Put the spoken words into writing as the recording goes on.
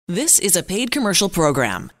This is a paid commercial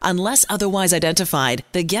program. Unless otherwise identified,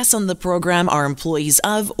 the guests on the program are employees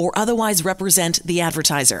of or otherwise represent the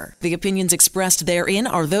advertiser. The opinions expressed therein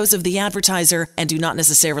are those of the advertiser and do not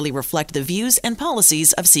necessarily reflect the views and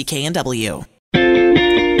policies of CKNW.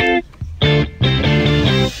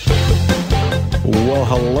 Well,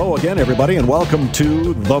 hello again, everybody, and welcome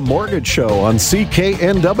to The Mortgage Show on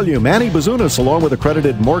CKNW. Manny Bazunas, along with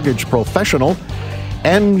accredited mortgage professional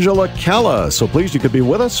Angela Calla. So pleased you could be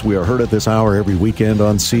with us. We are heard at this hour every weekend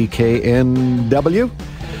on CKNW.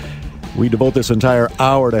 We devote this entire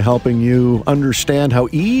hour to helping you understand how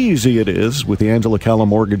easy it is with the Angela Calla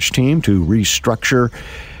mortgage team to restructure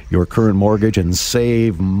your current mortgage and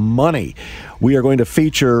save money. We are going to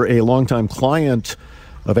feature a longtime client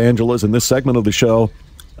of Angela's in this segment of the show,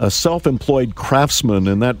 a self-employed craftsman,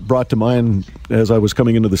 and that brought to mind as I was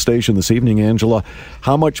coming into the station this evening, Angela,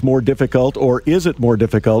 how much more difficult, or is it more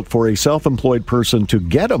difficult for a self-employed person to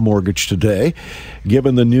get a mortgage today,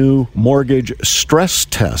 given the new mortgage stress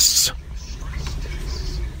tests?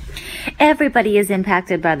 Everybody is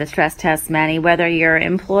impacted by the stress test, Manny, whether you're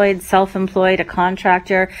employed, self-employed, a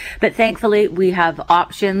contractor. But thankfully, we have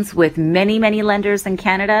options with many, many lenders in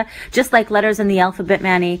Canada. Just like letters in the alphabet,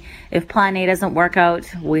 Manny, if Plan A doesn't work out,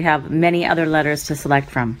 we have many other letters to select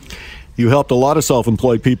from. You helped a lot of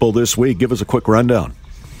self-employed people this week. Give us a quick rundown.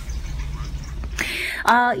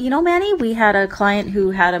 Manny, we had a client who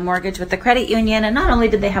had a mortgage with the credit union, and not only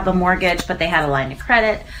did they have a mortgage, but they had a line of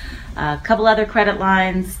credit, a couple other credit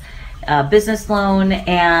lines, business loan,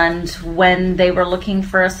 and when they were looking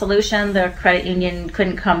for a solution, the credit union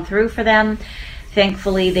couldn't come through for them.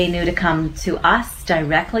 Thankfully, they knew to come to us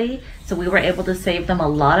directly, so we were able to save them a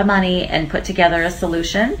lot of money and put together a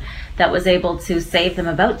solution that was able to save them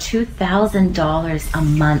about $2,000 a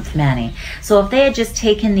month, Manny. So if they had just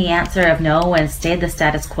taken the answer of no and stayed the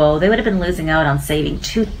status quo, they would have been losing out on saving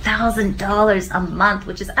 $2,000 a month,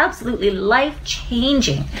 which is absolutely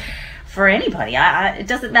life-changing for anybody. It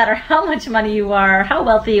doesn't matter how much money you are, how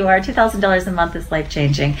wealthy you are, $2,000 a month is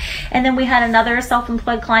life-changing. And then we had another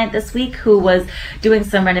self-employed client this week who was doing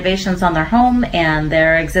some renovations on their home, and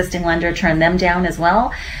their existing lender turned them down as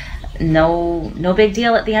well. No big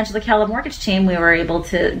deal at the Angela Calla mortgage team. We were able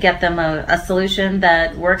to get them a solution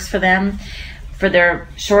that works for them for their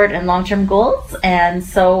short and long-term goals. And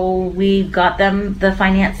so we got them the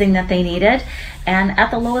financing that they needed, and at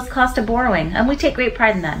the lowest cost of borrowing. And we take great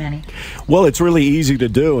pride in that, Manny. Well, it's really easy to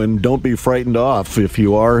do, and don't be frightened off if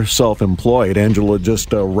you are self-employed. Angela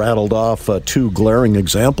just rattled off two glaring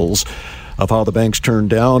examples of how the banks turned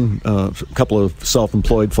down a couple of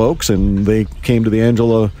self-employed folks, and they came to the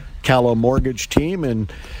Angela Calla mortgage team,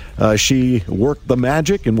 and she worked the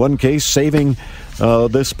magic, in one case saving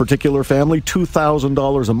this particular family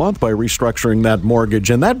 $2,000 a month by restructuring that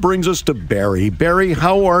mortgage. And that brings us to Barry. Barry,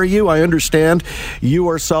 how are you? I understand you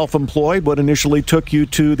are self-employed. What initially took you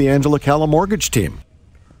to the Angela Calla mortgage team?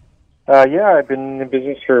 I've been in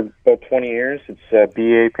business for about 20 years. It's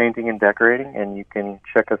BA Painting and Decorating, and you can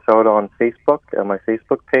check us out on Facebook, on my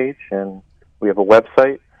Facebook page, and we have a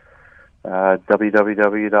website,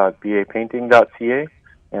 www.bapainting.ca,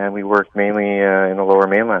 and we work mainly in the Lower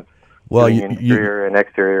Mainland. Well, interior and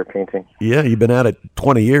exterior painting. Yeah, you've been at it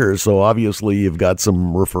 20 years, so obviously you've got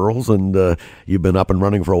some referrals, and you've been up and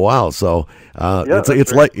running for a while. So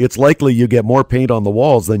it's likely you get more paint on the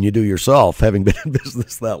walls than you do yourself, having been in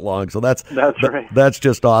business that long. So that's right. That's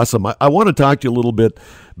just awesome. I want to talk to you a little bit.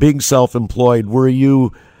 Being self-employed, were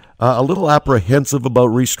you a little apprehensive about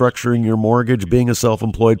restructuring your mortgage, being a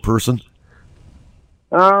self-employed person?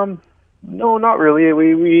 No, not really.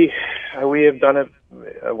 We have done it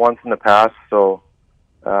once in the past, so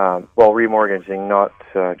remortgaging, not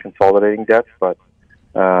consolidating debts, but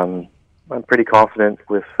I'm pretty confident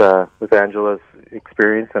with Angela's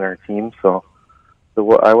experience and our team, so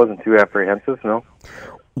I wasn't too apprehensive. No.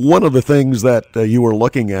 One of the things that you were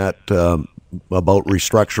looking at about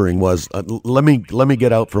restructuring was let me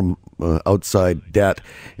get out from outside debt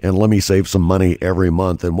and let me save some money every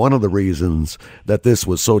month. And one of the reasons that this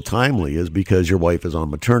was so timely is because your wife is on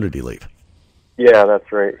maternity leave. Yeah, that's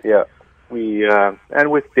right. Yeah, we and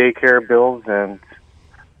with daycare bills and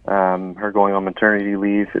her going on maternity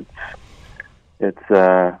leave, it's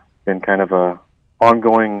been kind of a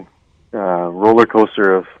ongoing roller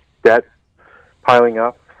coaster of debt piling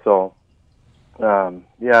up. So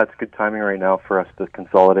it's good timing right now for us to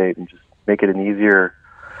consolidate and just make it an easier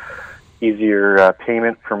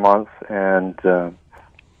payment per month, and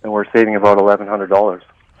we're saving about $1,100.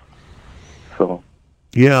 So.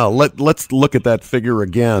 Yeah, let's look at that figure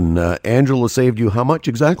again. Angela saved you how much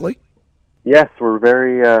exactly? Yes, we're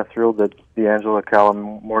very thrilled that the Angela Calla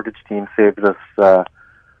mortgage team saved us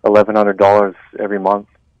 $1,100 every month.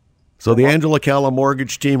 So the Angela Calla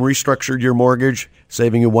mortgage team restructured your mortgage,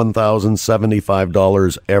 saving you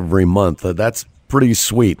 $1,075 every month. That's pretty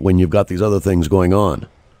sweet when you've got these other things going on.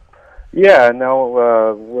 Yeah,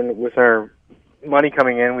 now with our money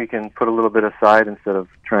coming in, we can put a little bit aside instead of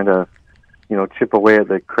trying to, chip away at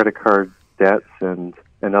the credit card debts and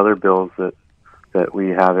other bills that we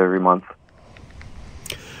have every month.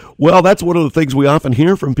 Well, that's one of the things we often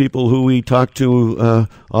hear from people who we talk to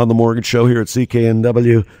on the Mortgage Show here at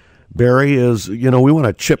CKNW, Barry, is, we want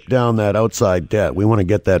to chip down that outside debt. We want to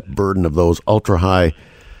get that burden of those ultra-high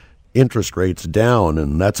interest rates down,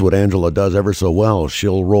 and that's what Angela does ever so well.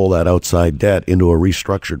 She'll roll that outside debt into a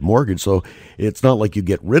restructured mortgage, so it's not like you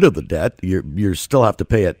get rid of the debt. You still have to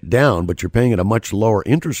pay it down, but you're paying at a much lower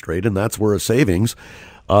interest rate, and that's where a savings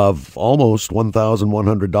of almost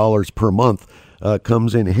 $1,100 per month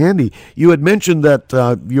comes in handy. You had mentioned that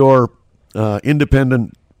your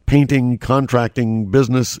independent painting contracting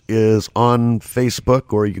business is on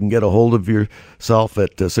Facebook, or you can get a hold of yourself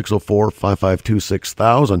at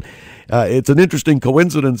 604-552-6000. It's an interesting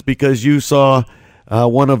coincidence because you saw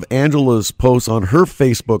one of Angela's posts on her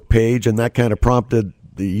Facebook page, and that kind of prompted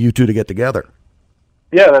you two to get together.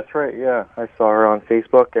 Yeah, that's right. Yeah, I saw her on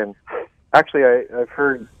Facebook, and actually I've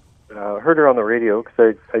heard her on the radio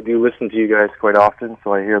because I do listen to you guys quite often,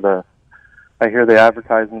 so I hear the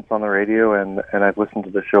advertisements on the radio, and I've listened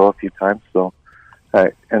to the show a few times. So,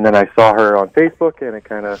 and then I saw her on Facebook, and I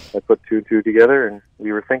put two and two together, and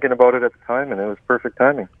we were thinking about it at the time, and it was perfect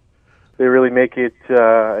timing. They really make it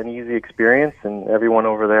an easy experience, and everyone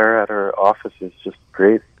over there at her office is just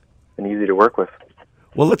great and easy to work with.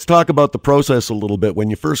 Well, let's talk about the process a little bit.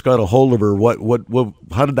 When you first got a hold of her,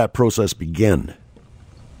 how did that process begin?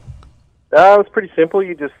 It was pretty simple.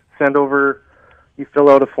 You just you fill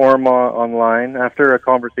out a form online. After a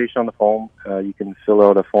conversation on the phone, you can fill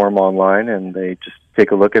out a form online, and they just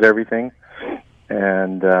take a look at everything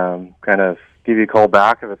and kind of give you a call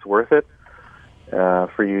back if it's worth it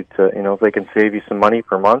for you to, if they can save you some money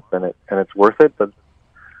per month, and it's worth it. But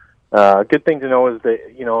a good thing to know is that,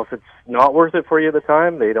 if it's not worth it for you at the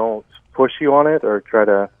time, they don't push you on it or try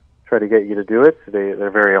to get you to do it.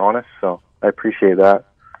 They're very honest, so I appreciate that.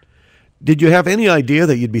 Did you have any idea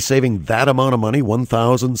that you'd be saving that amount of money,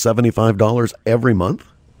 $1,075 every month?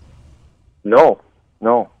 No,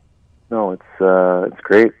 it's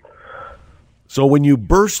great. So when you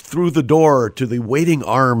burst through the door to the waiting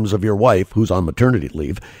arms of your wife, who's on maternity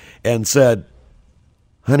leave, and said,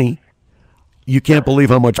 "Honey, you can't believe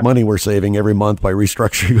how much money we're saving every month by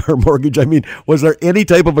restructuring our mortgage," I mean, was there any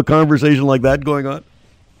type of a conversation like that going on?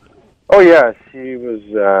 Oh yeah, she was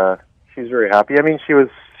very happy. I mean, she was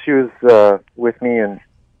with me and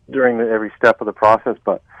during every step of the process,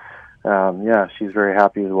 but yeah, she's very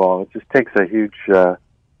happy as well. It just takes a huge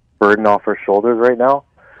burden off her shoulders right now,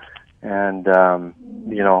 and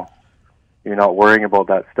you're not worrying about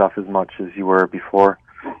that stuff as much as you were before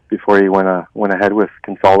you went ahead with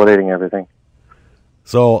consolidating everything.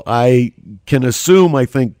 So I can assume, I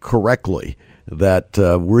think correctly, that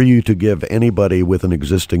were you to give anybody with an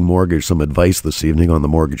existing mortgage some advice this evening on the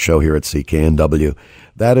Mortgage Show here at CKNW,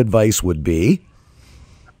 that advice would be?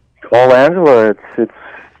 Call Angela. It's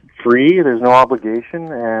free. There's no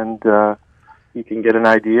obligation, and you can get an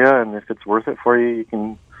idea. And if it's worth it for you, you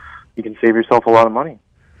can save yourself a lot of money.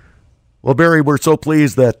 Well, Barry, we're so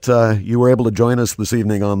pleased that you were able to join us this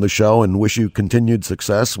evening on the show, and wish you continued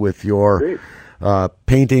success with your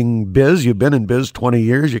painting biz. You've been in biz 20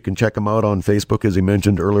 years. You can check him out on Facebook, as he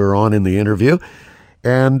mentioned earlier on in the interview.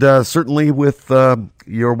 And certainly with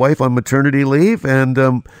your wife on maternity leave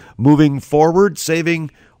and moving forward, saving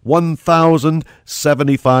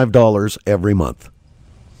 $1,075 every month.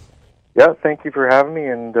 Yeah, thank you for having me.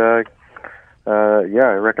 And I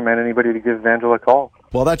recommend anybody to give Angela a call.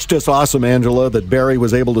 Well, that's just awesome, Angela, that Barry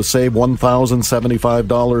was able to save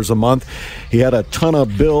 $1,075 a month. He had a ton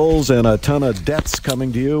of bills and a ton of debts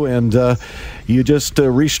coming to you, and you just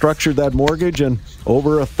restructured that mortgage, and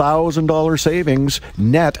over $1,000 savings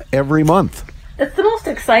net every month. It's the most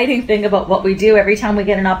exciting thing about what we do. Every time we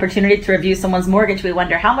get an opportunity to review someone's mortgage, we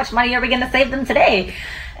wonder, how much money are we going to save them today?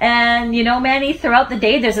 And, Manny, throughout the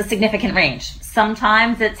day, there's a significant range.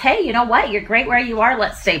 Sometimes it's, hey, you know what? You're great where you are.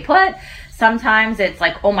 Let's stay put. Sometimes it's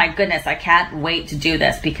like, oh my goodness, I can't wait to do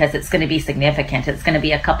this because it's going to be significant. It's going to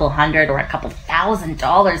be a couple hundred or a couple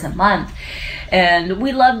 $1,000 a month. And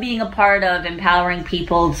we love being a part of empowering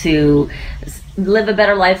people to live a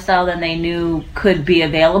better lifestyle than they knew could be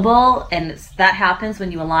available. And that happens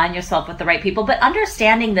when you align yourself with the right people. But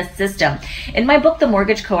understanding the system. In my book, The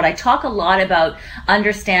Mortgage Code, I talk a lot about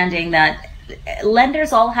understanding that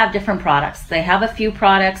lenders all have different products. They have a few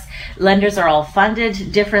products. Lenders are all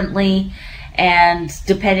funded differently. And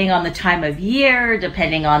depending on the time of year,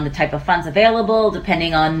 depending on the type of funds available,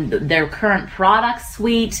 depending on their current product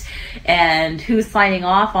suite, and who's signing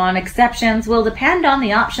off on exceptions will depend on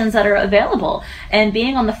the options that are available. And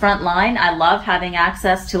being on the front line, I love having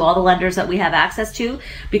access to all the lenders that we have access to,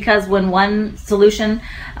 because when one solution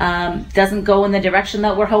doesn't go in the direction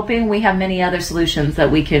that we're hoping, we have many other solutions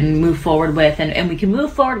that we can move forward with, and we can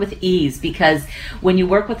move forward with ease, because when you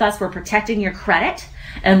work with us, we're protecting your credit.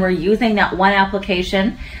 And we're using that one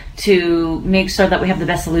application to make sure that we have the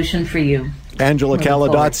best solution for you.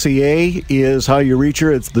 AngelaCalla.ca is how you reach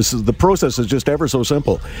her. The process is just ever so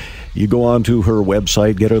simple. You go onto her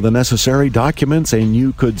website, get her the necessary documents, and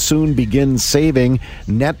you could soon begin saving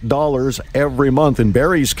net dollars every month. In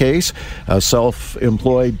Barry's case, a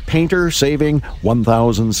self-employed painter saving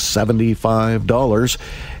 $1,075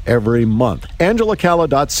 every month.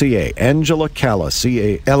 AngelaCalla.ca. AngelaCalla,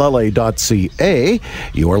 CALLA.ca.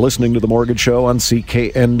 You are listening to The Mortgage Show on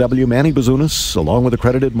CKNW. Manny Bazunas, along with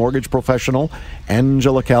accredited mortgage professional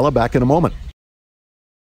Angela Calla. Back in a moment.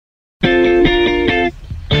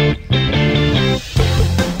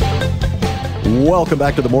 Welcome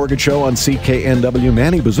back to The Mortgage Show on CKNW.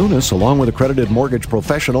 Manny Bazunas, along with accredited mortgage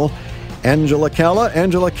professional Angela Calla.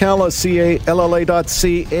 Angela Calla,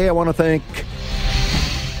 CALLA.ca. I want to thank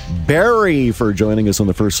Barry for joining us on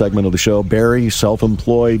the first segment of the show. Barry,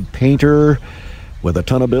 self-employed painter with a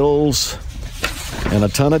ton of bills and a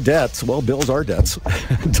ton of debts. Well, bills are debts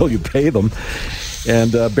until you pay them.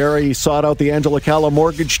 And Barry sought out the Angela Calla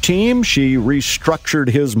mortgage team. She restructured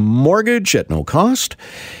his mortgage at no cost.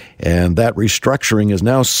 And that restructuring is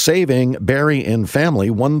now saving Barry and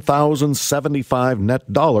family $1,075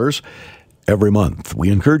 net dollars every month.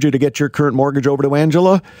 We encourage you to get your current mortgage over to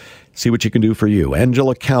Angela. See what you can do for you.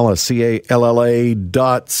 Angela Calla, CALLA.ca.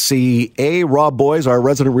 Rob Boys, our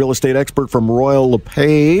resident real estate expert from Royal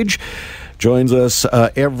LePage, joins us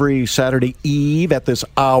every Saturday Eve at this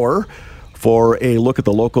hour for a look at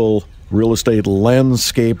the local real estate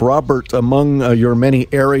landscape. Robert, among your many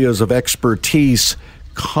areas of expertise,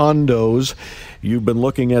 condos, you've been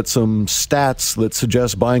looking at some stats that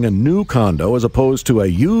suggest buying a new condo as opposed to a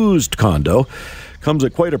used condo comes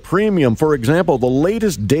at quite a premium. For example, the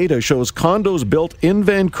latest data shows condos built in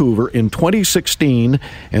Vancouver in 2016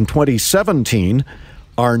 and 2017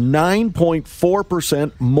 are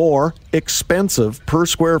 9.4% more expensive per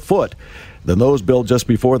square foot than those built just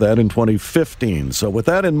before that in 2015. So with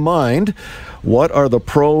that in mind, what are the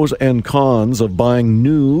pros and cons of buying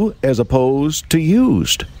new as opposed to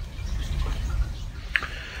used?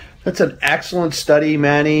 That's an excellent study,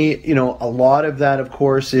 Manny. You know, a lot of that, of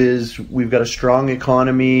course, is we've got a strong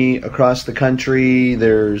economy across the country.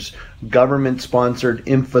 There's government-sponsored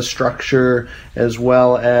infrastructure as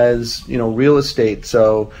well as, real estate.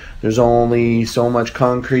 So there's only so much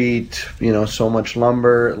concrete, so much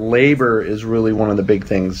lumber. Labor is really one of the big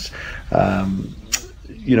things.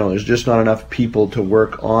 There's just not enough people to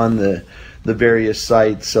work on the various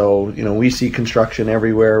sites. So, we see construction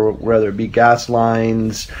everywhere, whether it be gas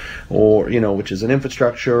lines or, which is an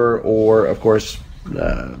infrastructure, or, of course,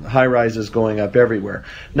 high rises going up everywhere.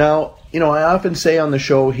 Now, I often say on the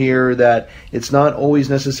show here that it's not always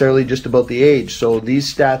necessarily just about the age. So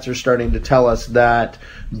these stats are starting to tell us that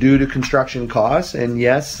due to construction costs, and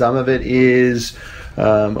yes, some of it is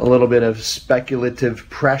a little bit of speculative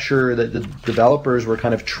pressure that the developers were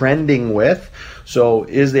kind of trending with. So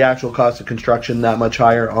is the actual cost of construction that much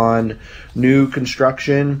higher on new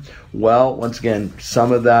construction? Well, once again,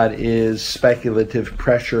 some of that is speculative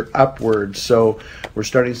pressure upwards. So we're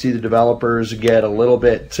starting to see the developers get a little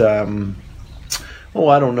bit, a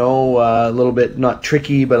little bit not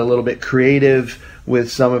tricky, but a little bit creative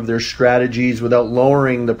with some of their strategies without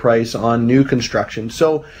lowering the price on new construction.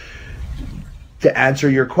 So to answer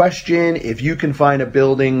your question, if you can find a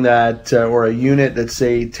building that or a unit that's,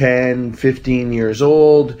 say, 10, 15 years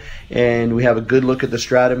old, and we have a good look at the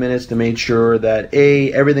strata minutes to make sure that,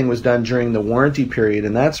 everything was done during the warranty period,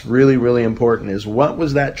 and that's really, really important, is what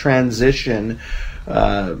was that transition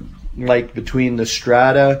like between the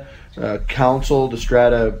strata council, the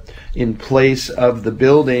strata in place of the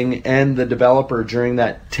building, and the developer during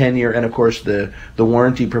that 10-year, and of course the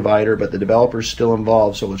warranty provider, but the developer's still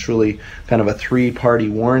involved, so it's really kind of a three-party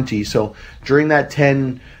warranty. So during that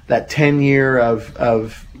 10 year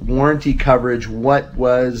of warranty coverage, what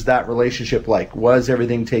was that relationship like? Was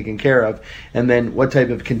everything taken care of? And then what type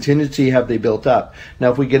of contingency have they built up?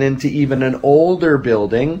 Now, if we get into even an older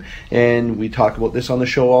building, and we talk about this on the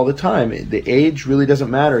show all the time, the age really doesn't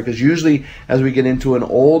matter, because usually as we get into an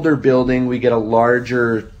older building, we get a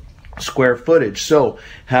larger square footage. So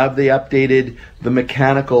have they updated the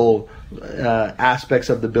mechanical aspects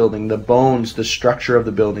of the building, the bones, the structure of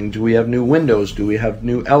the building? Do we have new windows? Do we have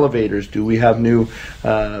new elevators? Do we have new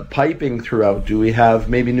piping throughout? Do we have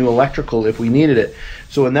maybe new electrical if we needed it?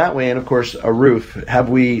 So in that way, and of course a roof, have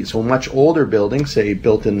we, so much older buildings, say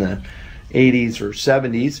built in the 80s or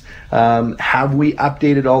 70s, have we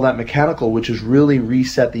updated all that mechanical, which has really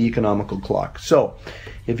reset the economical clock? So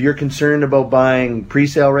if you're concerned about buying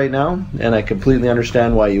pre-sale right now, and I completely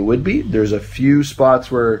understand why you would be, there's a few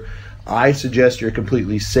spots where I suggest you're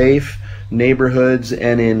completely safe, neighborhoods,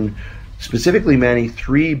 and in specifically, Manny,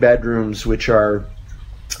 3 bedrooms, which are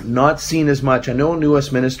not seen as much. I know New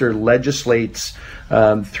Westminster legislates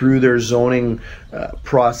through their zoning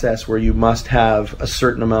process where you must have a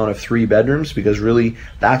certain amount of 3 bedrooms, because really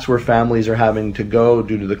that's where families are having to go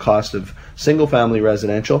due to the cost of single family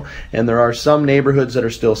residential, and there are some neighborhoods that are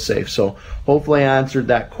still safe. So hopefully I answered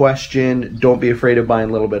that question. Don't be afraid of buying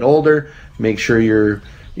a little bit older. Make sure you're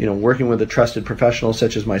working with a trusted professional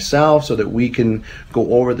such as myself, so that we can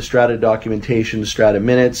go over the strata documentation, strata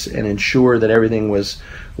minutes, and ensure that everything was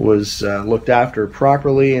looked after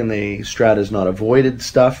properly and the strata's not avoided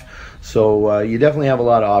stuff. So you definitely have a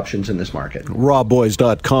lot of options in this market.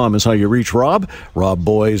 RobBoies.com is how you reach Rob.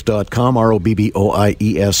 RobBoies.com,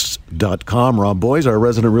 RobBoies.com. Rob Boies, our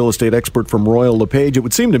resident real estate expert from Royal LePage. It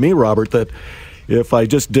would seem to me, Robert, that if I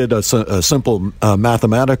just did a simple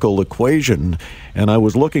mathematical equation and I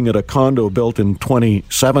was looking at a condo built in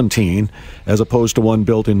 2017 as opposed to one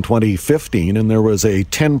built in 2015, and there was a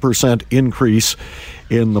 10% increase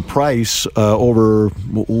in the price over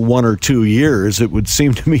 1 or 2 years, it would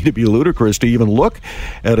seem to me to be ludicrous to even look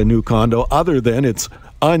at a new condo other than it's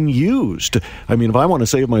unused. I mean, if I want to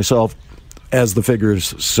save myself, as the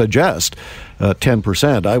figures suggest,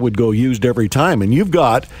 10%, I would go used every time. And you've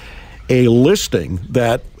got a listing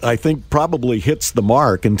that I think probably hits the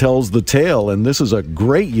mark and tells the tale, and this is a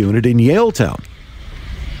great unit in Yaletown.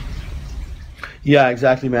 Yeah,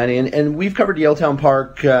 exactly, Manny. And we've covered Yaletown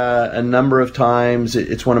Park a number of times.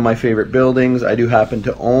 It's one of my favorite buildings. I do happen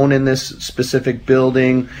to own in this specific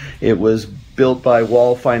building. It was built by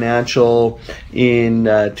Wall Financial in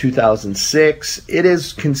 2006. It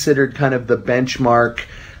is considered kind of the benchmark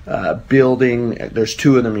building. There's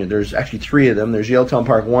 2 of them. There's actually 3 of them. There's Yaletown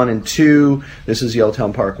Park 1 and 2. This is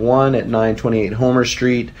Yaletown Park 1 at 928 Homer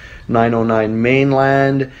Street, 909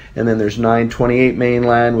 Mainland, and then there's 928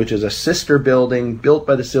 Mainland, which is a sister building built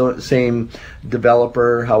by the same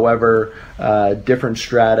developer, however, different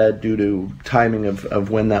strata due to timing of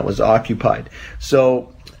when that was occupied.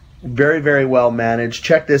 So very, very well managed.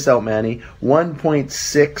 Check this out, Manny.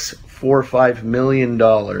 $1.645 million.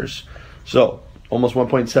 So almost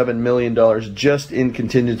 $1.7 million just in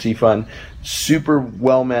contingency fund. Super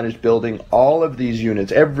well managed building. All of these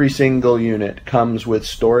units, every single unit comes with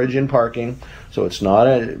storage and parking. So it's not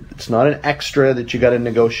an extra that you got to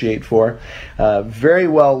negotiate for. Very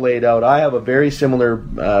well laid out. I have a very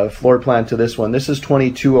similar floor plan to this one. This is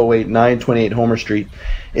 2208 928 Homer Street.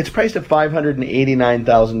 It's priced at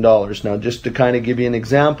 $589,000. Now, just to kind of give you an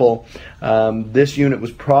example, this unit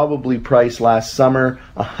was probably priced last summer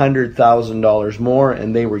 $100,000 more,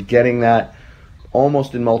 and they were getting that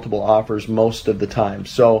almost in multiple offers most of the time.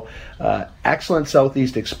 So excellent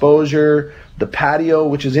southeast exposure. The patio,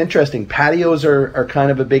 which is interesting, patios are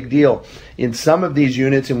kind of a big deal in some of these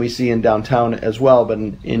units, and we see in downtown as well, but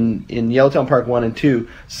in Yaletown Park 1 and 2,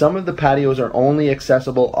 some of the patios are only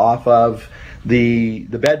accessible off of the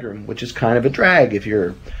bedroom, which is kind of a drag if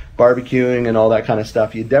you're barbecuing and all that kind of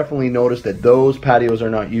stuff. You definitely notice that those patios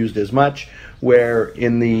are not used as much, where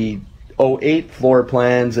in the 08 floor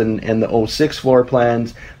plans and the 06 floor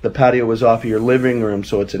plans, the patio was off of your living room,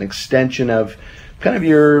 so it's an extension of kind of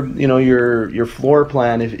your floor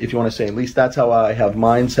plan, if you want to say. At least that's how I have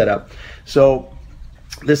mine set up. So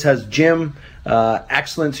this has gym,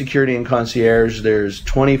 excellent security and concierge. There's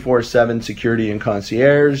 24/7 security and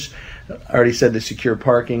concierge. I already said the secure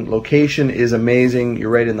parking. Location is amazing. You're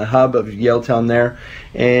right in the hub of Yaletown there.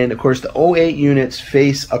 And of course the 08 units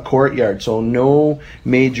face a courtyard, so no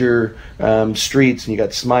major streets. And you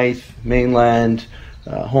got Smythe, Mainland,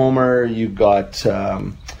 Homer, you've got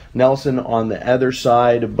Nelson on the other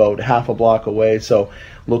side, about half a block away. So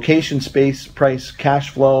location, space, price, cash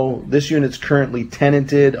flow. This unit's currently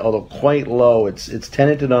tenanted, although quite low. It's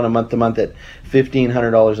tenanted on a month-to-month at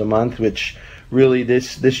 $1,500 a month, which really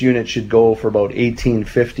this unit should go for about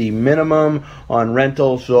 $1,850 minimum on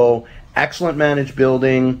rental. So excellent managed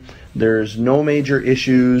building. There's no major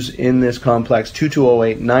issues in this complex.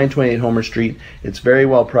 2208 928 Homer Street. It's very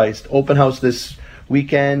well priced. Open house this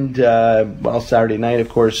weekend, Saturday night, of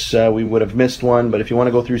course, we would have missed one. But if you want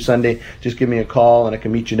to go through Sunday, just give me a call and I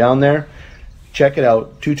can meet you down there. Check it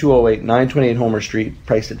out, 2208 928 Homer Street,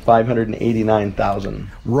 priced at $589,000.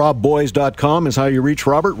 RobBoies.com is how you reach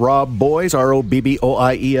Robert. Rob Boies,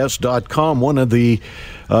 ROBBOIES.com. One of the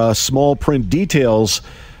small print details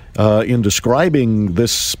in describing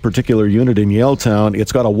this particular unit in Yaletown,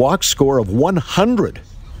 it's got a walk score of 100.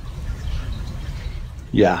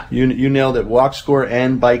 Yeah, you nailed it. Walk score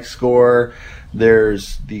and bike score.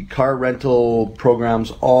 There's the car rental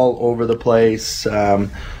programs all over the place.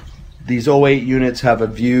 These 08 units have a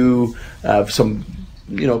view of some,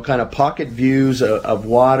 kind of pocket views of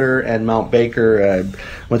water and Mount Baker.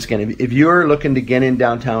 Once again, if you're looking to get in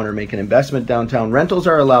downtown or make an investment downtown, rentals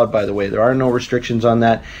are allowed, by the way. There are no restrictions on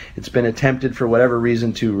that. It's been attempted for whatever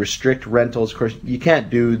reason to restrict rentals. Of course, you can't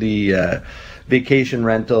do the vacation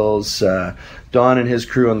rentals. Don and his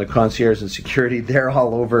crew on the concierge and security, they're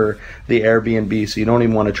all over the Airbnb, so you don't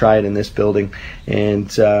even want to try it in this building. And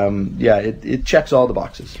it checks all the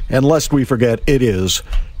boxes. And lest we forget, it is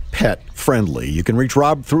pet friendly. You can reach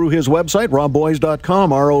Rob through his website,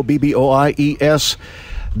 robboies.com,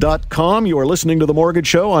 ROBBOIES.com. You are listening to The Mortgage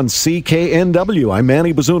Show on CKNW. I'm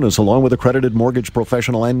Manny Bazunas, along with accredited mortgage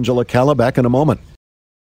professional Angela Calla. Back in a moment.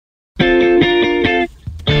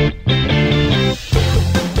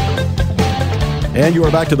 And you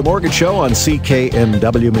are back to The Mortgage Show on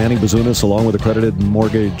CKNW. Manny Bazunas, along with accredited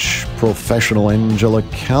mortgage professional Angela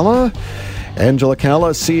Calla. Angela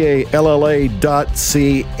Calla, CALLA.ca.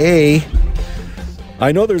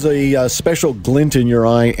 I know there's a special glint in your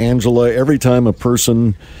eye, Angela, every time a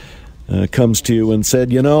person comes to you and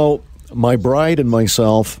said, my bride and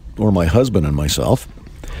myself, or my husband and myself,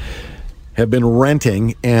 have been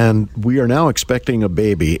renting, and we are now expecting a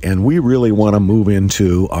baby, and we really want to move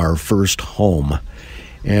into our first home.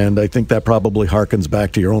 And I think that probably harkens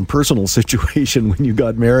back to your own personal situation when you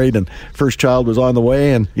got married and first child was on the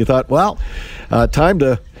way, and you thought, time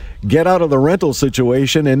to get out of the rental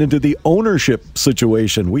situation and into the ownership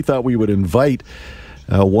situation. We thought we would invite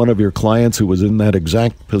one of your clients who was in that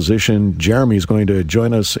exact position. Jeremy's going to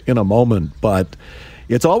join us in a moment, but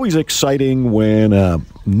it's always exciting when a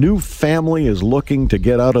new family is looking to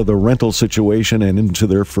get out of the rental situation and into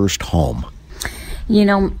their first home.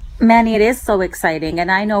 Manny, it is so exciting,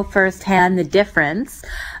 and I know firsthand the difference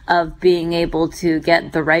of being able to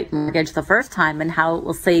get the right mortgage the first time and how it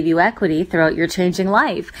will save you equity throughout your changing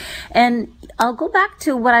life. And I'll go back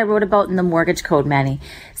to what I wrote about in the mortgage code, Manny.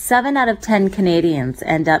 7 out of 10 Canadians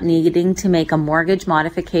end up needing to make a mortgage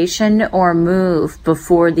modification or move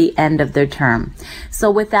before the end of their term.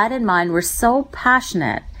 So with that in mind, we're so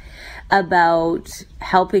passionate about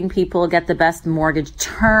helping people get the best mortgage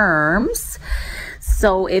terms.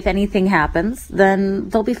 So if anything happens, then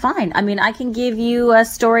they'll be fine. I mean, I can give you a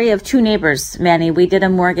story of 2 neighbors, Manny. We did a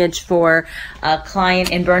mortgage for a client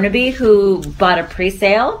in Burnaby who bought a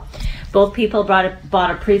pre-sale. Both people bought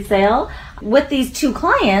a pre-sale. With these 2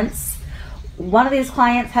 clients, one of these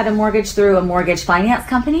clients had a mortgage through a mortgage finance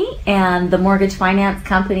company, and the mortgage finance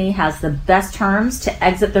company has the best terms to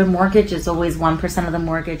exit their mortgage is always 1% of the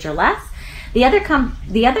mortgage or less. The other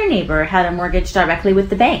neighbor had a mortgage directly with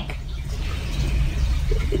the bank.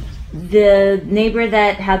 The neighbor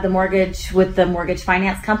that had the mortgage with the mortgage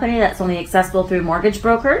finance company that's only accessible through mortgage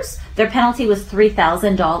brokers, their penalty was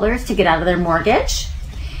 $3,000 to get out of their mortgage.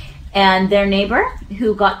 And their neighbor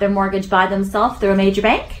who got their mortgage by themselves through a major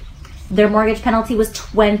bank, their mortgage penalty was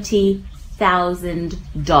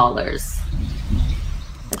 $20,000.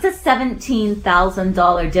 That's a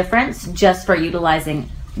 $17,000 difference just for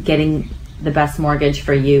getting the best mortgage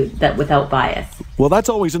for you that without bias. Well, that's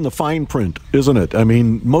always in the fine print, isn't it? I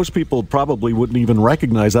mean, most people probably wouldn't even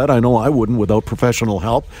recognize that. I know I wouldn't without professional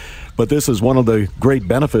help. But this is one of the great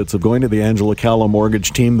benefits of going to the Angela Calla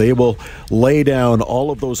mortgage team. They will lay down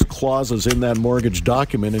all of those clauses in that mortgage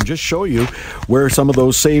document and just show you where some of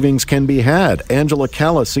those savings can be had. Angela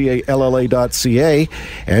Calla, CALLA.ca,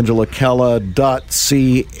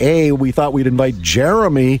 AngelaCalla.ca. We thought we'd invite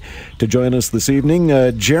Jeremy to join us this evening.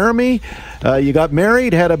 Jeremy, you got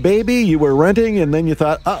married, had a baby, you were renting, and then you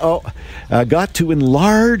thought, got to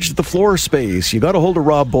enlarge the floor space. You got a hold of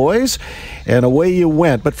Rob Boies, and away you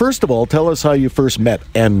went. But first of all, tell us how you first met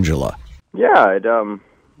Angela. Yeah, I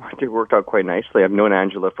think it worked out quite nicely. I've known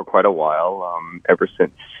Angela for quite a while. Ever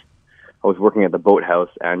since I was working at the Boathouse,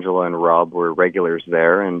 Angela and Rob were regulars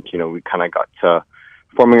there, and we kind of got to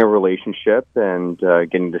forming a relationship and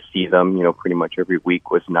getting to see them, pretty much every week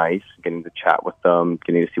was nice. Getting to chat with them,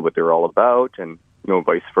 getting to see what they're all about, and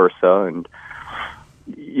vice versa. And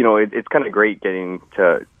it's kind of great getting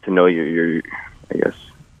to know your I guess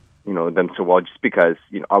them so well, just because,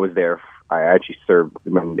 I was there. I actually served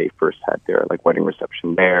when they first had their wedding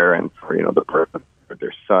reception there, and for, the birth of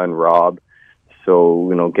their son, Rob.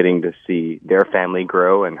 So, getting to see their family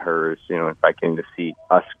grow and hers, in fact, getting to see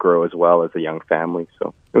us grow as well as a young family.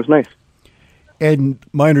 So it was nice. And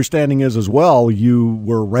my understanding is as well, you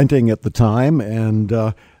were renting at the time, and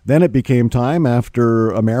then it became time after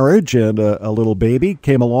a marriage and a little baby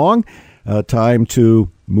came along, time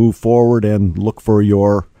to move forward and look for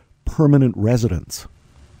your permanent residence.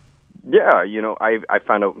 Yeah, I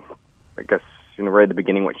found out, I guess, right at the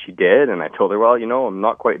beginning what she did, and I told her, well, I'm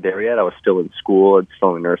not quite there yet. I was still in school. I was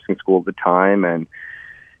still in nursing school at the time, and,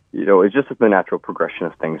 it's just the natural progression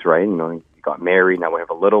of things, right? We got married, now we have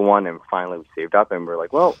a little one, and finally we saved up, and we're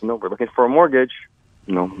like, well, we're looking for a mortgage.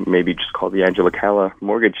 Maybe just call the Angela Calla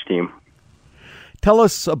mortgage team. Tell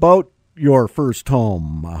us about your first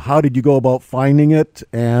home. How did you go about finding it,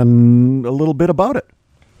 and a little bit about it?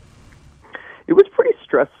 It was pretty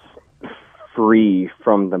stress-free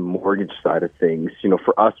from the mortgage side of things.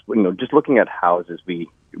 For us, just looking at houses, we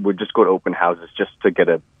would just go to open houses just to get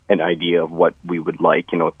an idea of what we would like,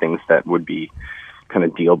 things that would be kind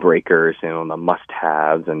of deal breakers, the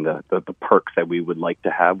must-haves and the perks that we would like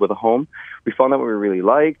to have with a home. We found out what we really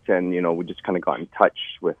liked, and, we just kind of got in touch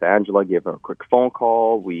with Angela, gave her a quick phone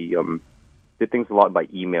call. We did things a lot by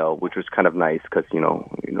email, which was kind of nice because,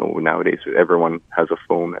 nowadays everyone has a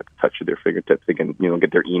phone at the touch of their fingertips. They can,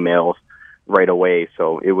 get their emails right away.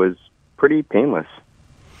 So it was pretty painless.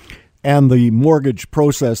 And the mortgage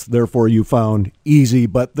process, therefore, you found easy,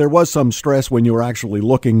 but there was some stress when you were actually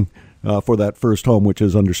looking for that first home, which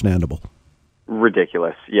is understandable.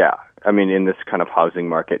 Ridiculous, yeah. I mean, in this kind of housing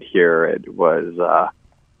market here, it was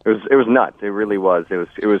nuts. It really was.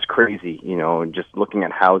 It was crazy, just looking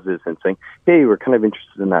at houses and saying, hey, we're kind of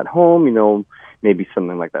interested in that home, maybe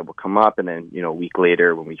something like that will come up. And then, a week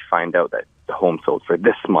later when we find out that the home sold for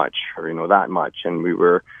this much or, that much. And we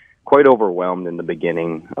were quite overwhelmed in the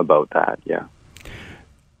beginning about that, yeah.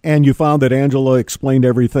 And you found that Angela explained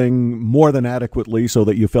everything more than adequately so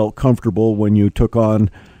that you felt comfortable when you took on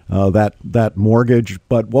that mortgage.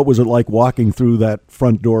 But what was it like walking through that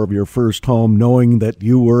front door of your first home, knowing that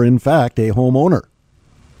you were, in fact, a homeowner?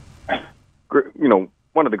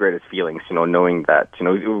 One of the greatest feelings, knowing that,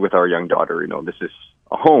 with our young daughter, this is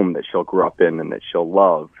a home that she'll grow up in and that she'll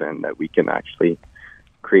love and that we can actually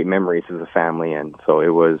create memories as a family. And so it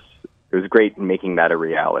was great making that a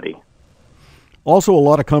reality. Also, a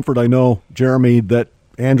lot of comfort, I know, Jeremy, that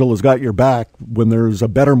Angela's got your back when there's a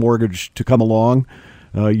better mortgage to come along.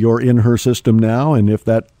 You're in her system now, and if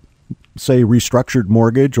that, say, restructured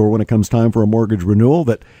mortgage or when it comes time for a mortgage renewal,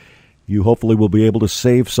 that you hopefully will be able to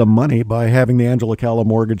save some money by having the Angela Calla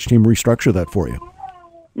mortgage team restructure that for you.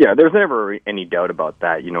 Yeah, there's never any doubt about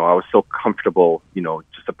that. I was so comfortable,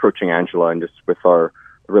 just approaching Angela and just with our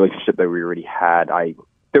relationship that we already had.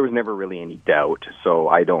 There was never really any doubt. So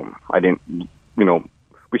I didn't,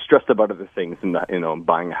 we stressed about other things in that,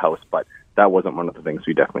 buying a house, but that wasn't one of the things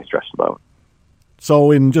we definitely stressed about.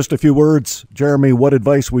 So in just a few words, Jeremy, what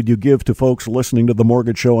advice would you give to folks listening to The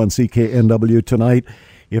Mortgage Show on CKNW tonight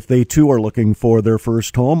if they too are looking for their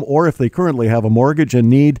first home, or if they currently have a mortgage and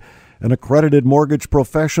need an accredited mortgage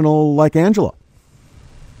professional like Angela?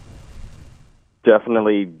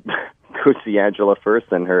 Definitely go see Angela first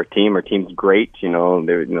and her team. Her team's great. They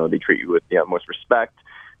treat you with the utmost respect.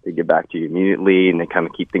 They get back to you immediately, and they kind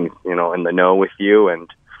of keep things, in the know with you, and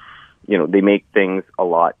they make things a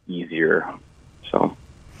lot easier. So,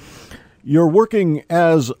 you're working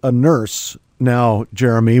as a nurse now,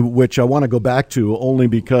 Jeremy, which I want to go back to only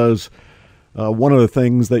because one of the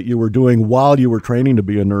things that you were doing while you were training to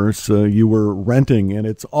be a nurse, you were renting, and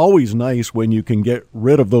it's always nice when you can get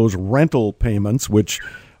rid of those rental payments, which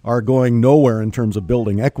are going nowhere in terms of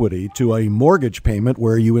building equity, to a mortgage payment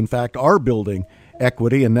where you, in fact, are building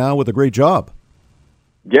equity, and now with a great job.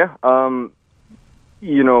 Yeah. My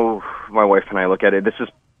wife and I look at it, this is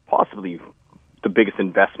possibly the biggest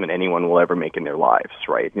investment anyone will ever make in their lives,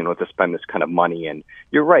 right? To spend this kind of money. And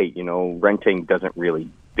you're right, renting doesn't really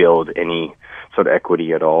build any sort of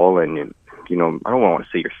equity at all. And, I don't want to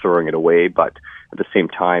say you're throwing it away, but at the same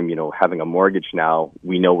time, having a mortgage now,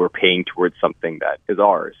 we know we're paying towards something that is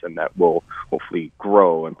ours and that will hopefully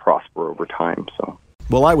grow and prosper over time. So.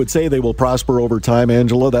 Well, I would say they will prosper over time,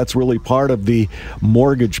 Angela. That's really part of the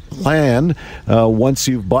mortgage plan. Once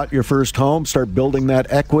you've bought your first home, start building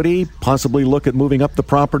that equity, possibly look at moving up the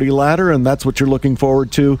property ladder, and that's what you're looking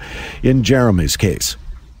forward to in Jeremy's case.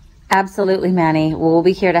 Absolutely, Manny. We'll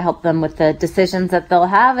be here to help them with the decisions that they'll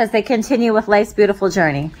have as they continue with life's beautiful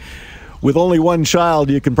journey. with only one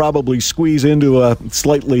child, you can probably squeeze into a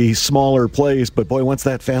slightly smaller place. But boy, once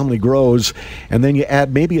that family grows and then you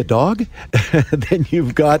add maybe a dog, then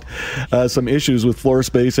you've got some issues with floor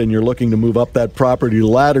space and you're looking to move up that property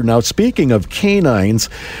ladder. Now, speaking of canines,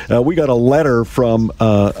 we got a letter from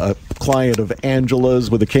a client of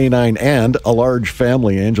Angela's with a canine and a large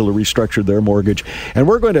family. Angela restructured their mortgage, and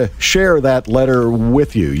we're going to share that letter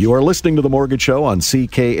with you. You are listening to The Mortgage Show on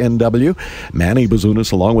CKNW. Manny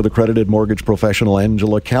Bazunas, along with accredited mortgage professional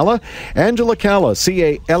Angela Calla. Angela Calla,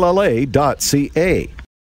 CALLA.ca.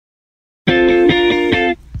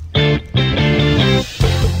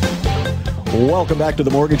 Welcome back to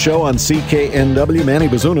The Mortgage Show on CKNW. Manny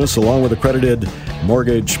Bazunas, along with accredited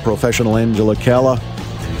mortgage professional Angela Calla.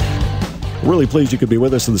 Really pleased you could be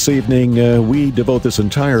with us this evening. We devote this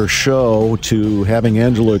entire show to having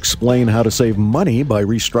Angela explain how to save money by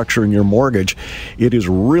restructuring your mortgage. It is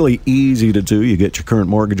really easy to do. You get your current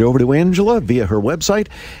mortgage over to Angela via her website,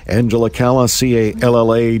 Angela Calla,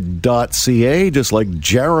 CALLA.ca, just like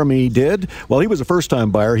Jeremy did. Well, he was a first-time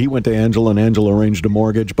buyer. He went to Angela, and Angela arranged a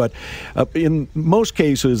mortgage. But in most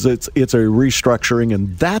cases, it's a restructuring,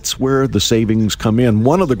 and that's where the savings come in.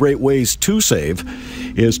 One of the great ways to save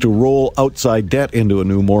is to roll outside debt into a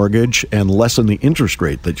new mortgage and lessen the interest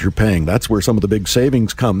rate that you're paying. That's where some of the big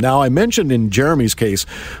savings come. Now, I mentioned in Jeremy's case,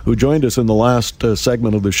 who joined us in the last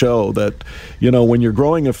segment of the show, that, you know, when you're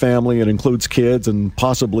growing a family, it includes kids and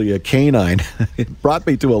possibly a canine. It brought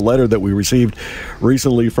me to a letter that we received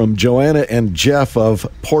recently from Joanna and Jeff of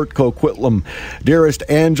Port Coquitlam. Dearest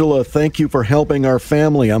Angela, thank you for helping our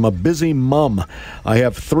family. I'm a busy mom. I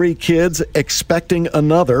have 3 kids, expecting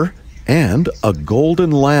another, and a golden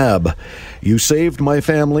lab. You saved my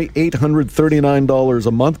family $839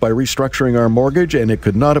 a month by restructuring our mortgage, and it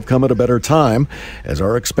could not have come at a better time, as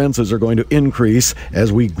our expenses are going to increase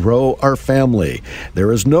as we grow our family.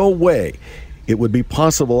 There is no way it would be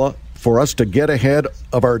possible for us to get ahead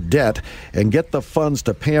of our debt and get the funds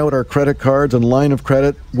to pay out our credit cards and line of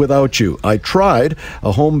credit without you. I tried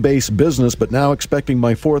a home-based business, but now expecting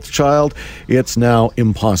my 4th child, it's now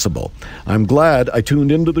impossible. I'm glad I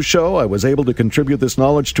tuned into the show. I was able to contribute this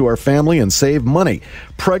knowledge to our family and save money.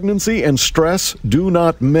 Pregnancy and stress do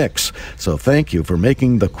not mix. So thank you for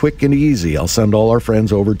making the quick and easy. I'll send all our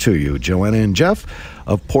friends over to you. Joanna and Jeff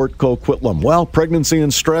of Port Coquitlam. Well, pregnancy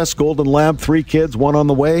and stress, golden lab, 3 kids, 1 on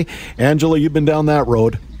the way. Angela, you've been down that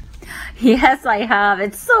road. Yes, I have.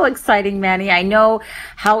 It's so exciting, Manny. I know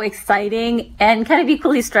how exciting and kind of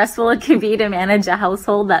equally stressful it can be to manage a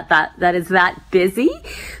household that is that busy.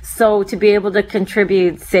 So to be able to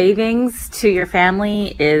contribute savings to your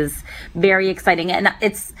family is very exciting. And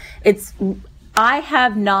I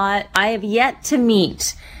have yet to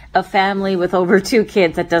meet a family with over 2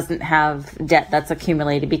 kids that doesn't have debt that's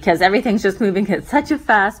accumulated, because everything's just moving at such a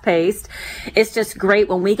fast pace. It's just great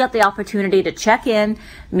when we get the opportunity to check in,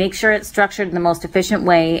 make sure it's structured in the most efficient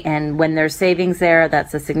way, and when there's savings there,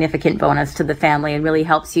 that's a significant bonus to the family and really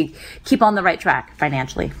helps you keep on the right track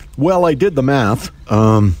financially. Well, I did the math.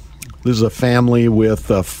 This is a family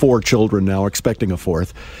with 4 children now, expecting a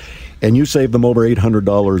 4th. And you save them over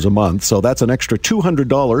 $800 a month, so that's an extra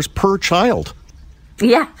 $200 per child.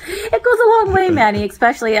 Yeah, it goes a long way, Manny,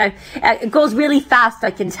 especially it goes really fast, I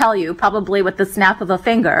can tell you, probably with the snap of a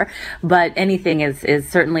finger, but anything is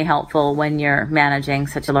certainly helpful when you're managing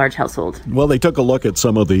such a large household. Well, they took a look at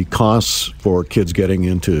some of the costs for kids getting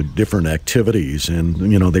into different activities,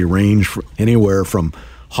 and, you know, they range anywhere from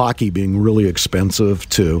hockey being really expensive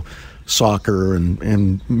to soccer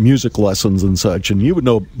and music lessons and such. And you would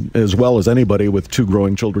know as well as anybody with 2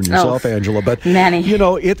 growing children yourself, Angela. But, Manny, you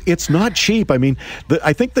know, it's not cheap. I mean,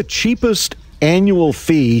 I think the cheapest annual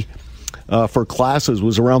fee for classes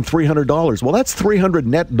was around $300. Well, that's $300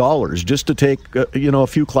 net dollars just to take, a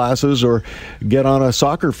few classes or get on a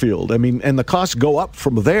soccer field. I mean, and the costs go up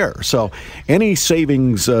from there. So any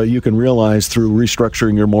savings you can realize through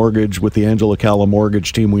restructuring your mortgage with the Angela Calla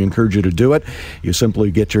mortgage team, we encourage you to do it. You simply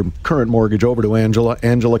get your current mortgage over to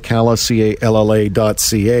Angela Calla,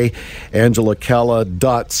 CALLA.ca,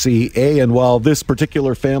 AngelaCalla.ca. And while this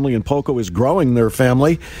particular family in Poco is growing their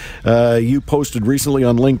family, you posted recently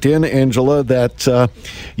on LinkedIn, Angela, that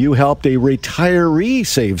you helped a retiree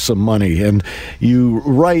save some money. And you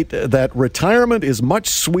write that retirement is much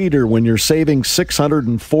sweeter when you're saving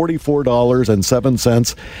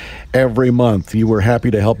 $644.07 every month. You were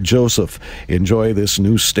happy to help Joseph enjoy this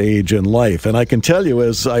new stage in life. And I can tell you,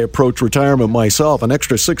 as I approach retirement myself, an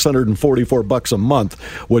extra $644 a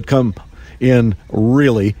month would come in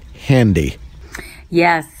really handy.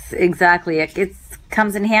 Yes, exactly. It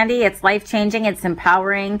comes in handy. It's life-changing. It's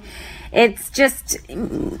empowering.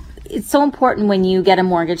 it's so important when you get a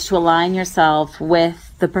mortgage to align yourself with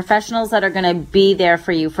the professionals that are going to be there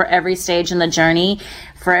for you for every stage in the journey,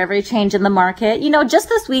 for every change in the market. Just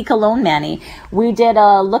this week alone, Manny, we did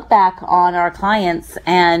a look back on our clients,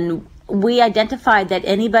 and we identified that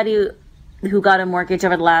anybody who got a mortgage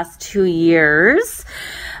over the last 2 years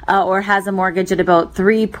or has a mortgage at about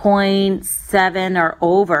 3.7 or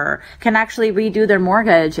over can actually redo their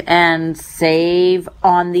mortgage and save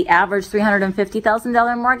on the average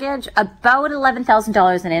 $350,000 mortgage about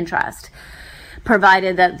 $11,000 in interest,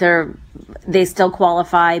 provided that they still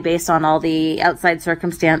qualify based on all the outside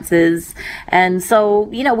circumstances. And so,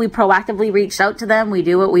 we proactively reached out to them. We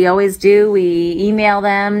do what we always do. We email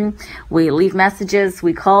them, we leave messages,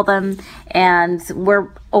 we call them, and we're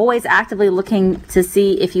always actively looking to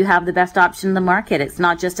see if you have the best option in the market. It's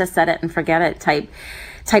not just a set it and forget it type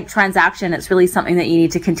transaction. It's really something that you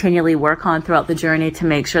need to continually work on throughout the journey to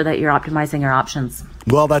make sure that you're optimizing your options.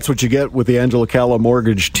 Well, that's what you get with the Angela Calla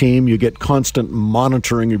Mortgage team. You get constant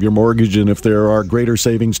monitoring of your mortgage, and if there are greater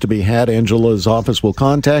savings to be had, Angela's office will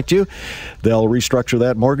contact you. They'll restructure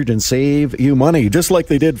that mortgage and save you money, just like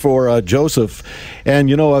they did for Joseph. And,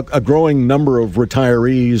 a growing number of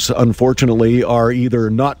retirees, unfortunately, are either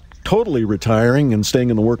not totally retiring and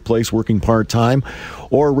staying in the workplace, working part-time,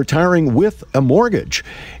 or retiring with a mortgage.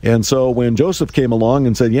 And so when Joseph came along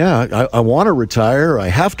and said, I want to retire, I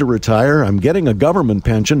have to retire, I'm getting a government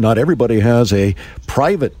pension, not everybody has a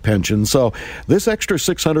private pension, so this extra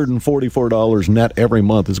 $644 net every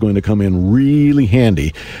month is going to come in really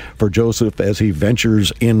handy for Joseph as he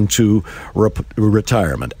ventures into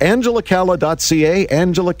retirement. AngelaCalla.ca,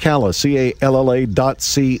 Angela Calla,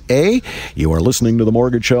 CALLA.ca. You are listening to The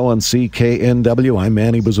Mortgage Show on CKNW. I'm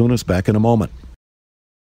Manny Bazunas. Back in a moment.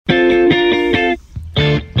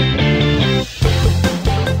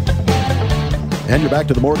 And you're back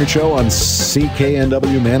to The Mortgage Show on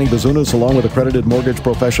CKNW. Manny Bazunas, along with accredited mortgage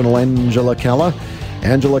professional Angela Calla.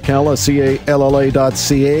 Angela Calla,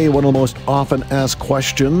 CALLA.ca. One of the most often asked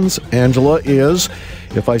questions, Angela, is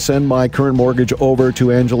if I send my current mortgage over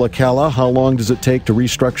to Angela Calla, how long does it take to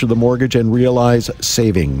restructure the mortgage and realize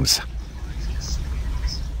savings?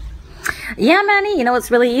 Yeah, Manny, it's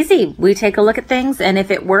really easy. We take a look at things, and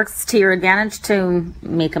if it works to your advantage to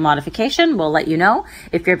make a modification, we'll let you know.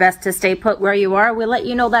 If you're best to stay put where you are, we'll let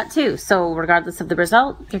you know that too. So regardless of the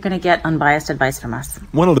result, you're going to get unbiased advice from us.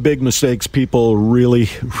 One of the big mistakes people really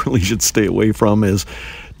should stay away from is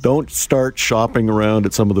don't start shopping around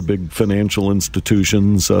at some of the big financial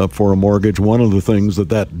institutions for a mortgage. One of the things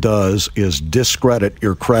that does is discredit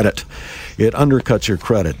your credit. It undercuts your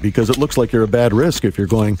credit because it looks like you're a bad risk if you're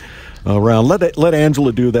going around. Let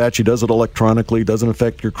Angela do that. She does it electronically, doesn't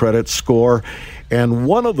affect your credit score. And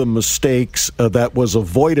one of the mistakes that was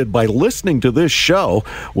avoided by listening to this show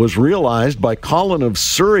was realized by Colin of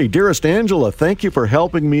Surrey. Dearest Angela, thank you for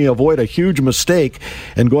helping me avoid a huge mistake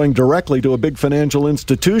and going directly to a big financial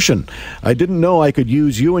institution. I didn't know I could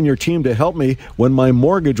use you and your team to help me when my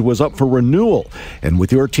mortgage was up for renewal. And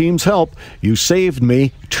with your team's help, you saved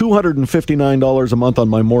me $259 a month on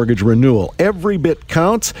my mortgage renewal. Every bit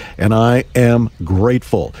counts, and I am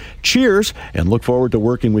grateful. Cheers, and look forward to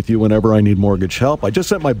working with you whenever I need mortgage help. I just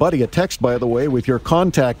sent my buddy a text, by the way, with your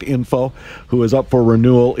contact info, who is up for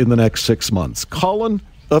renewal in the next 6 months. Colin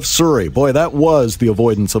of Surrey. Boy, that was the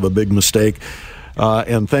avoidance of a big mistake.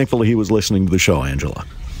 And thankfully he was listening to the show, Angela.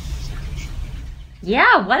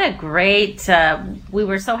 Yeah, what a great, we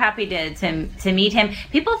were so happy to meet him.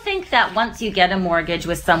 People think that once you get a mortgage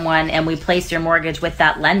with someone and we place your mortgage with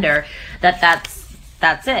that lender,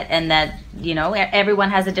 that's it. And that, everyone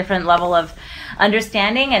has a different level of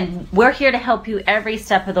understanding, and we're here to help you every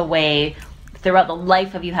step of the way throughout the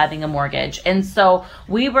life of you having a mortgage. And so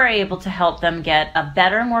we were able to help them get a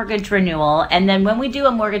better mortgage renewal. And then when we do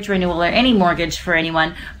a mortgage renewal or any mortgage for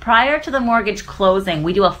anyone, prior to the mortgage closing,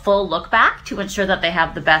 we do a full look back to ensure that they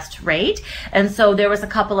have the best rate. And so there was a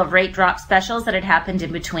couple of rate drop specials that had happened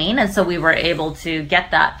in between. And so we were able to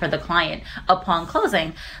get that for the client upon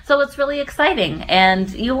closing. So it's really exciting.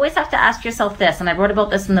 And you always have to ask yourself this, and I wrote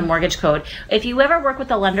about this in the mortgage code. If you ever work with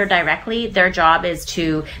the lender directly, their job is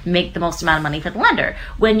to make the most amount of money for the lender.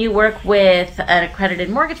 When you work with an accredited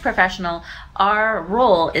mortgage professional, Our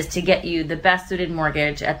role is to get you the best suited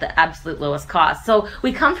mortgage at the absolute lowest cost. So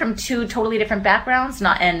we come from two totally different backgrounds,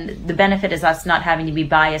 and the benefit is us not having to be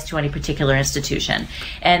biased to any particular institution.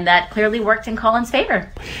 And that clearly worked in Colin's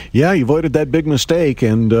favor. Yeah, he avoided that big mistake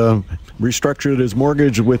and restructured his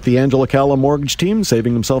mortgage with the Angela Calla mortgage team,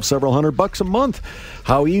 saving himself several $100 a month.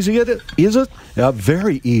 How easy is it?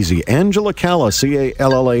 Very easy. Angela Calla,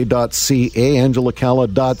 CALLA.ca,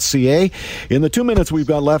 angelacalla.ca. In the 2 minutes we've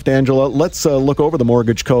got left, Angela, let's look over the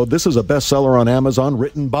mortgage code. This is a bestseller on Amazon,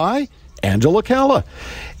 written by Angela Calla,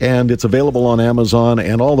 and it's available on Amazon,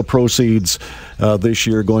 and all the proceeds this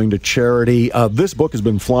year going to charity. This book has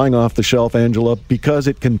been flying off the shelf, Angela, because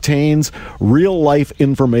it contains real-life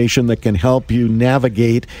information that can help you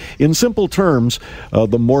navigate, in simple terms,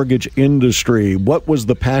 the mortgage industry. What was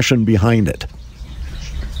the passion behind it?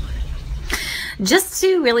 Just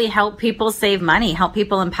to really help people save money, help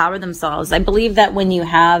people empower themselves. I believe that when you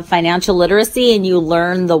have financial literacy and you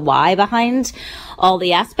learn the why behind all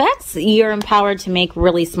the aspects, you're empowered to make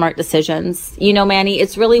really smart decisions. You know, Manny,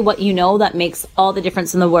 it's really what you know that makes all the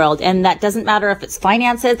difference in the world. And that doesn't matter if it's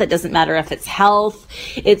finances, that doesn't matter if it's health,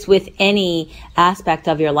 it's with any aspect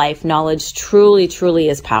of your life. Knowledge truly, truly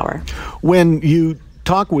is power. When you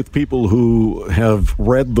talk with people who have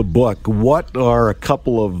read the book, what are a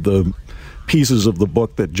couple of the pieces of the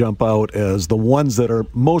book that jump out as the ones that are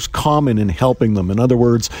most common in helping them? In other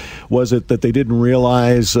words, was it that they didn't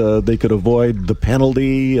realize they could avoid the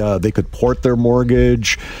penalty, they could port their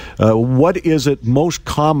mortgage? What is it most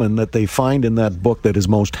common that they find in that book that is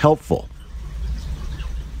most helpful?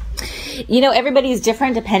 You know, everybody's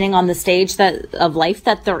different depending on the stage of life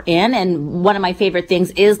that they're in. And one of my favorite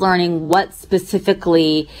things is learning what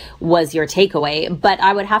specifically was your takeaway. But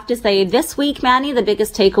I would have to say this week, Manny, the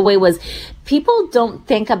biggest takeaway was people don't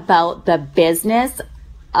think about the business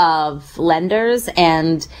of lenders,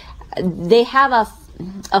 and they have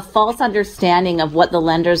a false understanding of what the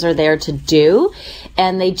lenders are there to do.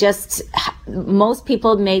 And most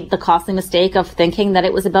people made the costly mistake of thinking that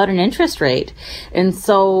it was about an interest rate. And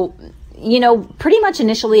so, you know, pretty much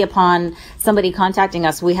initially upon somebody contacting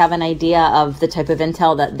us, we have an idea of the type of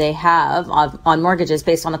intel that they have on mortgages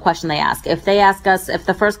based on the question they ask. If they ask us, if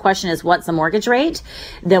the first question is, what's the mortgage rate?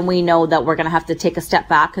 Then we know that we're going to have to take a step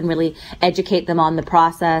back and really educate them on the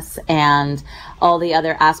process and all the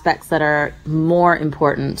other aspects that are more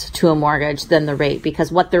important to a mortgage than the rate.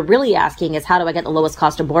 Because what they're really asking is, how do I get the lowest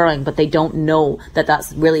cost of borrowing? But they don't know that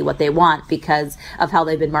that's really what they want because of how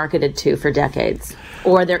they've been marketed to for decades,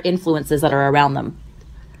 or their influences that are around them.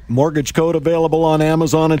 Mortgage Code available on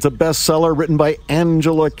Amazon. It's a bestseller written by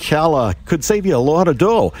Angela Calla. Could save you a lot of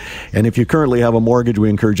dough. And if you currently have a mortgage, we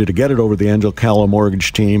encourage you to get it over the Angela Calla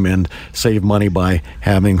mortgage team and save money by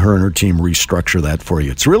having her and her team restructure that for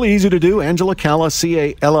you. It's really easy to do. Angela Calla,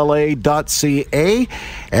 CALLA.ca,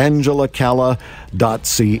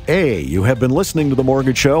 angelacalla.ca. You have been listening to The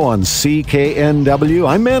Mortgage Show on CKNW.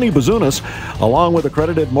 I'm Manny Bazunas, along with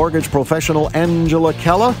accredited mortgage professional Angela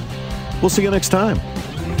Calla. We'll see you next time.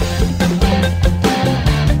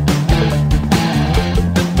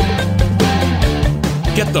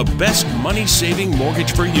 Get the best money-saving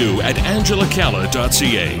mortgage for you at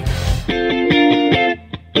angelacalla.ca.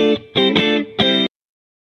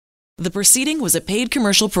 The proceeding was a paid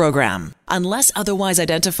commercial program. Unless otherwise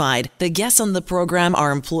identified, the guests on the program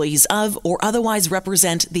are employees of or otherwise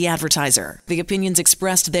represent the advertiser. The opinions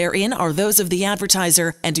expressed therein are those of the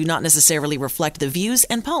advertiser and do not necessarily reflect the views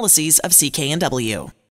and policies of CKNW.